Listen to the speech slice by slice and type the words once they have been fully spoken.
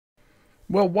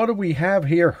Well, what do we have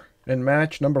here in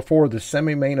match number 4, the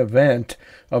semi-main event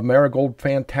of Marigold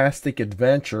Fantastic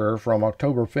Adventure from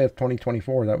October 5th,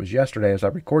 2024. That was yesterday as I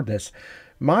record this.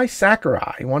 Mai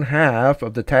Sakurai, one half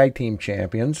of the tag team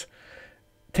champions,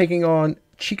 taking on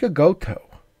Chika Goto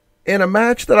in a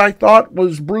match that I thought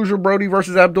was Bruiser Brody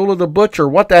versus Abdullah the Butcher.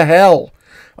 What the hell?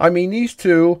 I mean, these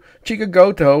two, Chika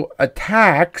Goto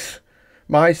attacks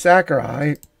Mai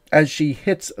Sakurai as she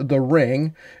hits the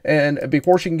ring, and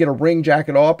before she can get a ring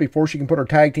jacket off, before she can put her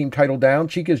tag team title down,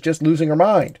 Chica's just losing her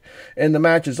mind, and the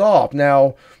match is off.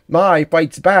 Now, Mai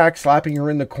fights back, slapping her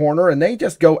in the corner, and they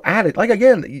just go at it. Like,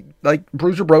 again, like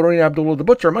Bruiser Brody and Abdullah the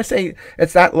Butcher. Am I saying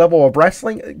it's that level of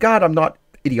wrestling? God, I'm not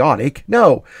idiotic.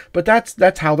 No, but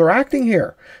that's how they're acting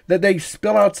here. That they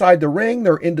spill outside the ring,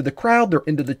 they're into the crowd, they're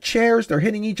into the chairs, they're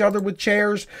hitting each other with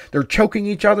chairs, they're choking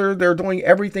each other, they're doing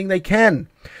everything they can.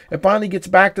 It finally gets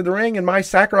back to the ring, and Mai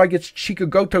Sakurai gets Chika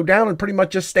Goto down and pretty much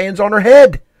just stands on her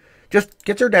head. Just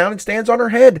gets her down and stands on her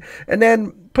head, and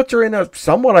then puts her in a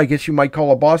somewhat, I guess you might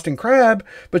call, a Boston Crab,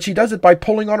 but she does it by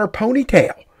pulling on her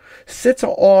ponytail. Sits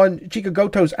on Chika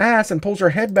Goto's ass and pulls her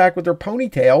head back with her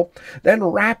ponytail, then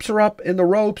wraps her up in the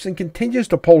ropes and continues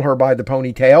to pull her by the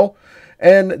ponytail.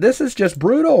 And this is just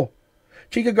brutal.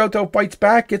 Chika Goto fights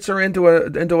back, gets her into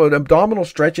an abdominal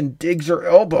stretch and digs her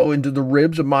elbow into the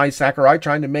ribs of Mai Sakurai,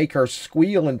 trying to make her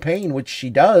squeal in pain, which she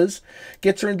does.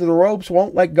 Gets her into the ropes,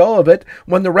 won't let go of it.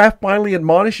 When the ref finally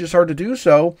admonishes her to do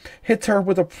so, hits her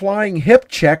with a flying hip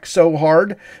check so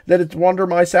hard that it's a wonder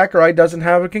Mai Sakurai doesn't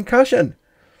have a concussion.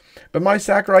 But Mai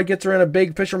Sakurai gets her in a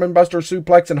big Fisherman Buster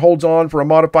suplex and holds on for a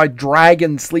modified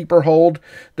dragon sleeper hold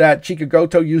that Chika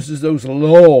Goto uses those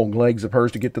long legs of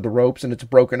hers to get to the ropes, and it's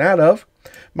broken out of.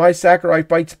 Mai Sakurai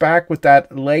fights back with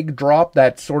that leg drop,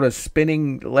 that sort of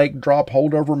spinning leg drop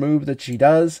holdover move that she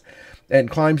does, and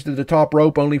climbs to the top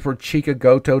rope only for Chika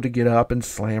Goto to get up and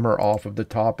slam her off of the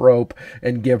top rope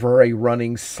and give her a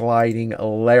running sliding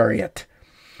lariat.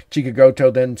 Chika Goto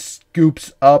then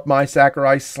scoops up Mai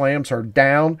Sakurai, slams her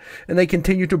down, and they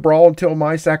continue to brawl until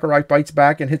Mai Sakurai fights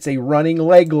back and hits a running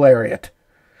leg lariat.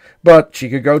 But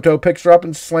Chika Goto picks her up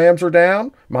and slams her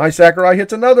down. Mai Sakurai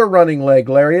hits another running leg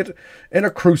lariat and a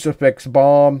crucifix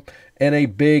bomb and a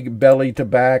big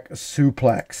belly-to-back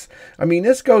suplex. I mean,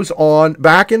 this goes on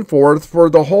back and forth for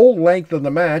the whole length of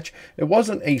the match. It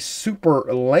wasn't a super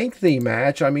lengthy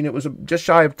match. I mean, it was just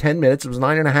shy of 10 minutes. It was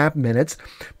 9.5 minutes.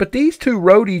 But these two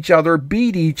rode each other,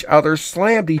 beat each other,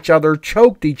 slammed each other,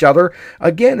 choked each other,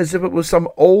 again, as if it was some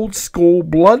old-school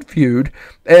blood feud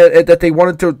that they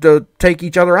wanted to take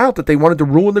each other out, that they wanted to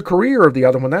ruin the career of the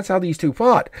other one. That's how these two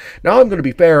fought. Now, I'm going to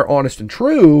be fair, honest, and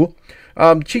true.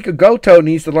 Chika Goto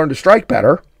needs to learn to strike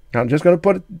better. I'm just going to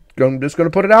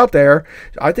put it out there.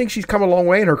 I think she's come a long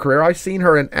way in her career. I've seen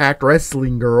her in Act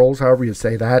Wrestling Girls, however you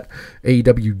say that,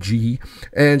 AWG,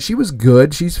 and she was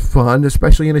good. She's fun,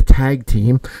 especially in a tag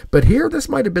team. But here, this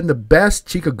might have been the best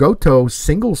Chika Goto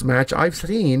singles match I've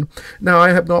seen. Now,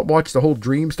 I have not watched the whole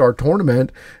Dream Star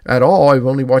tournament at all. I've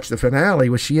only watched the finale.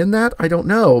 Was she in that? I don't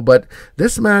know. But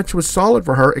this match was solid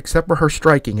for her, except for her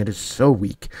striking. It is so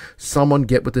weak. Someone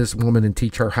get with this woman and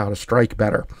teach her how to strike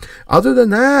better. Other than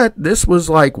that, this was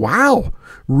like, wow,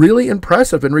 really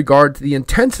impressive in regard to the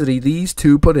intensity these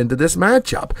two put into this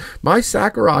matchup. Mai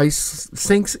Sakurai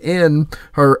sinks in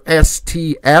her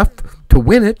STF to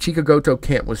win it. Chika Goto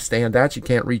can't withstand that. She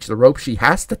can't reach the rope. She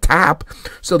has to tap.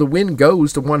 So the win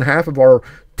goes to one half of our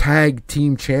tag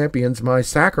team champions, Mai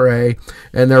Sakurai,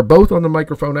 and they're both on the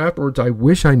microphone afterwards. I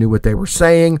wish I knew what they were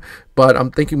saying, but I'm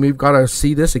thinking we've got to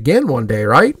see this again one day,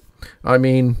 right? I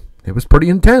mean, it was pretty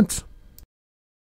intense.